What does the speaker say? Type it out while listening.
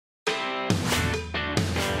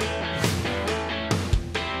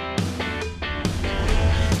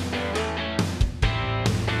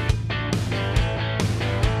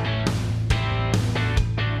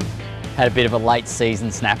Had a bit of a late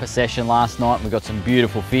season snapper session last night and we got some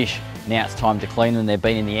beautiful fish. Now it's time to clean them. They've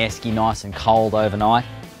been in the esky nice and cold overnight.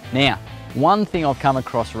 Now, one thing I've come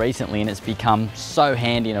across recently, and it's become so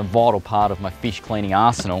handy and a vital part of my fish cleaning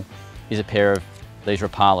arsenal, is a pair of these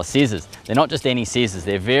Rapala scissors. They're not just any scissors,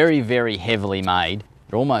 they're very, very heavily made.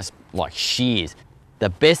 They're almost like shears.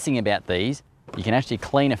 The best thing about these, you can actually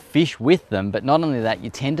clean a fish with them, but not only that, you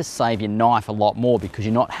tend to save your knife a lot more because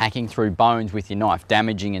you're not hacking through bones with your knife,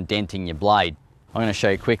 damaging and denting your blade. I'm going to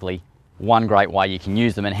show you quickly one great way you can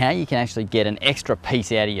use them and how you can actually get an extra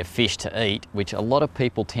piece out of your fish to eat, which a lot of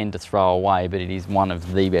people tend to throw away, but it is one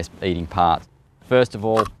of the best eating parts. First of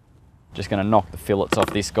all, just going to knock the fillets off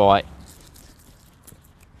this guy.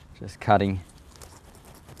 Just cutting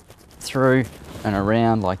through and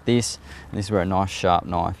around like this. And this is where a nice sharp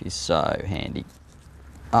knife is so handy.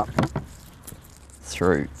 Up,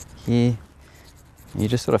 through here. And you're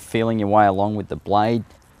just sort of feeling your way along with the blade.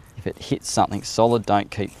 If it hits something solid, don't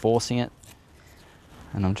keep forcing it.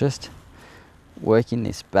 And I'm just working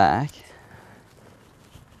this back.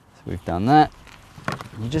 So we've done that.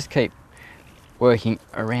 You just keep working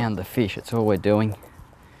around the fish, that's all we're doing.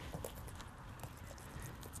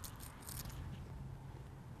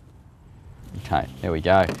 Okay, there we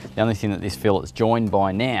go. The only thing that this fillet's joined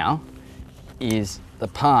by now is the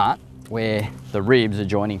part where the ribs are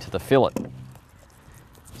joining to the fillet.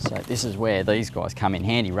 So this is where these guys come in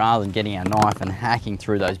handy. Rather than getting our knife and hacking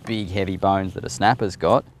through those big heavy bones that a snapper's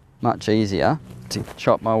got, much easier to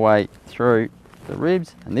chop my way through the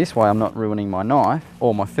ribs, and this way I'm not ruining my knife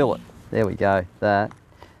or my fillet. There we go, that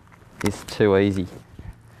is too easy.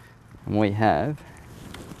 And we have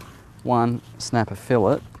one snapper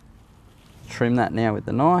fillet. Trim that now with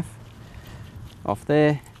the knife off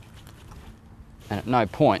there, and at no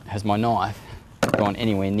point has my knife gone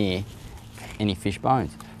anywhere near any fish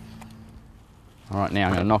bones. All right, now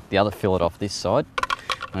I'm going to knock the other fillet off this side.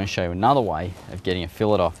 I'm going to show you another way of getting a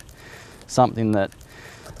fillet off. Something that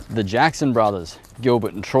the Jackson brothers,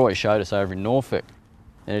 Gilbert and Troy, showed us over in Norfolk.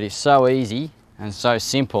 And it is so easy and so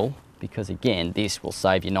simple because, again, this will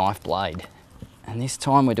save your knife blade. And this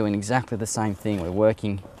time we're doing exactly the same thing. We're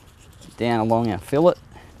working down along our fillet,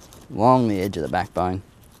 along the edge of the backbone.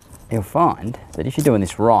 You'll find that if you're doing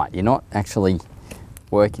this right, you're not actually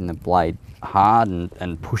working the blade hard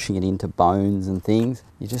and pushing it into bones and things.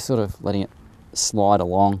 You're just sort of letting it slide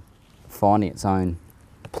along, finding its own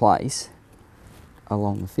place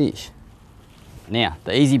along the fish. Now,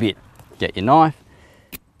 the easy bit, get your knife,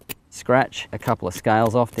 scratch a couple of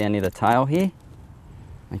scales off down near the tail here,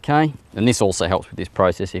 okay? And this also helps with this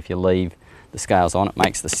process. If you leave the scales on, it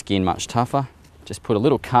makes the skin much tougher. Just put a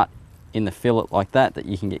little cut in the fillet like that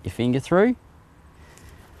you can get your finger through.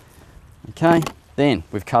 Okay, then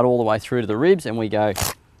we've cut all the way through to the ribs and we go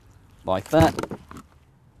like that.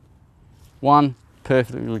 One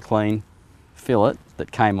perfectly clean fillet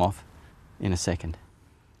that came off in a second.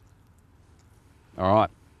 All right,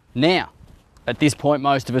 now at this point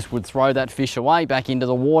most of us would throw that fish away back into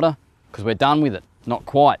the water because we're done with it. Not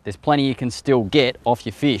quite, there's plenty you can still get off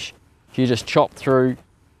your fish. If you just chop through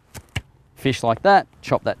fish like that,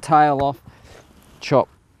 chop that tail off, chop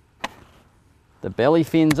the belly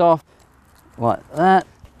fins off like that,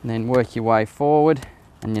 and then work your way forward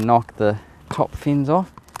and you knock the top fins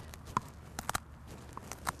off,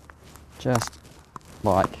 just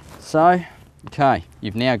like so. Okay,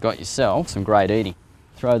 you've now got yourself some great eating.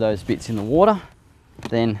 Throw those bits in the water,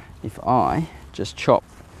 then if I just chop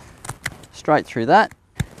straight through that,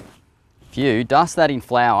 if you dust that in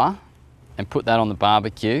flour and put that on the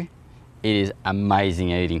barbecue, it is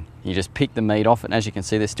amazing eating. You just pick the meat off it, and as you can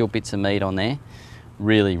see, there's still bits of meat on there.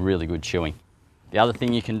 Really, really good chewing. The other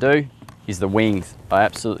thing you can do is the wings. I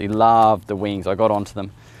absolutely love the wings. I got onto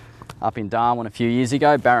them up in Darwin a few years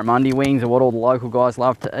ago. Barramundi wings are what all the local guys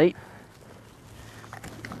love to eat.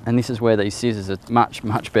 And this is where these scissors are much,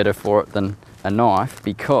 much better for it than a knife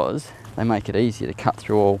because they make it easier to cut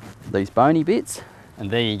through all these bony bits. And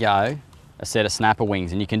there you go, a set of snapper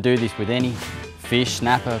wings. And you can do this with any fish,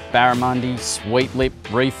 snapper, barramundi, sweet lip,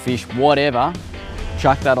 reef fish, whatever.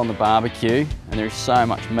 Chuck that on the barbecue and there is so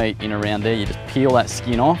much meat in around there. You just peel that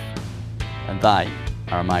skin off and they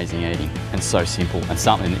are amazing eating and so simple and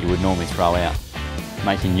something that you would normally throw out,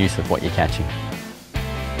 making use of what you're catching.